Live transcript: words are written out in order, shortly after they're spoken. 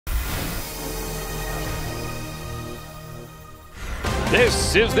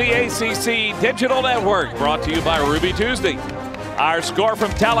This is the ACC Digital Network, brought to you by Ruby Tuesday. Our score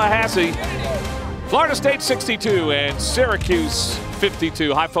from Tallahassee: Florida State 62 and Syracuse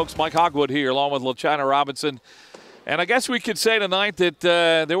 52. Hi, folks. Mike Hogwood here, along with LaChina Robinson. And I guess we could say tonight that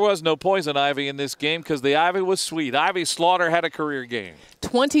there was no poison ivy in this game because the ivy was sweet. Ivey Slaughter had a career game.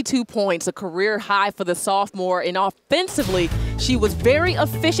 22 points, a career high for the sophomore. And offensively, she was very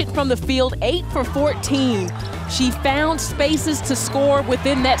efficient from the field, 8 for 14. She found spaces to score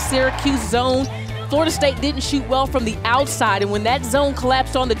within that Syracuse zone. Florida State didn't shoot well from the outside, and when that zone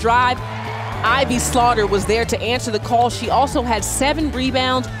collapsed on the drive, Ivey Slaughter was there to answer the call. She also had 7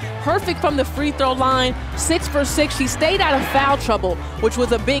 rebounds, perfect from the free throw line, 6 for 6. She stayed out of foul trouble, which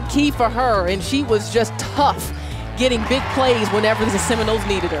was a big key for her, and she was just tough getting big plays whenever the Seminoles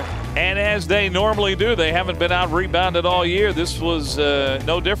needed her. And as they normally do, they haven't been out-rebounded all year. This was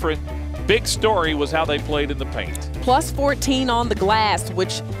no different. Big story was how they played in the paint. Plus 14 on the glass,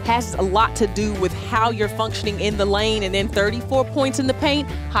 which has a lot to do with how you're functioning in the lane, and then 34 points in the paint,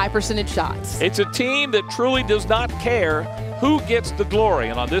 high percentage shots. It's a team that truly does not care who gets the glory,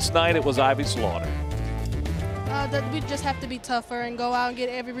 and on this night it was Ivey Slaughter. We just have to be tougher and go out and get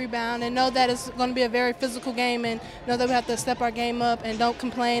every rebound and know that it's going to be a very physical game, and know that we have to step our game up and don't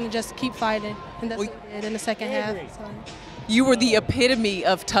complain and just keep fighting. And that's what we did in the second half. So. You were the epitome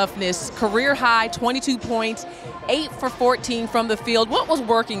of toughness. Career high, 22 points, 8 for 14 from the field. What was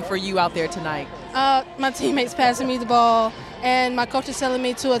working for you out there tonight? My teammates passing me the ball, and my coach is telling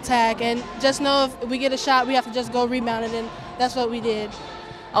me to attack. And just know if we get a shot, we have to just go rebound it, and that's what we did.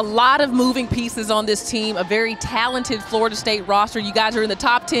 A lot of moving pieces on this team, a very talented Florida State roster. You guys are in the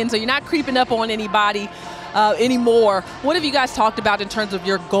top 10, so you're not creeping up on anybody anymore. What have you guys talked about in terms of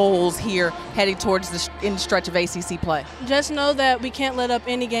your goals here heading towards the stretch of ACC play? Just know that we can't let up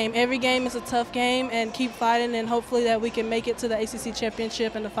any game. Every game is a tough game, and keep fighting, and hopefully that we can make it to the ACC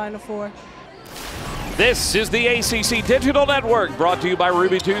championship and the Final Four. This is the ACC Digital Network, brought to you by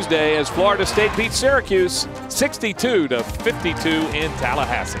Ruby Tuesday, as Florida State beats Syracuse 62-52 in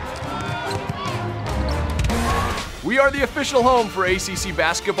Tallahassee. We are the official home for ACC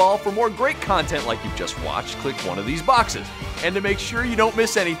basketball. For more great content like you've just watched, click one of these boxes. And to make sure you don't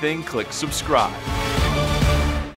miss anything, click subscribe.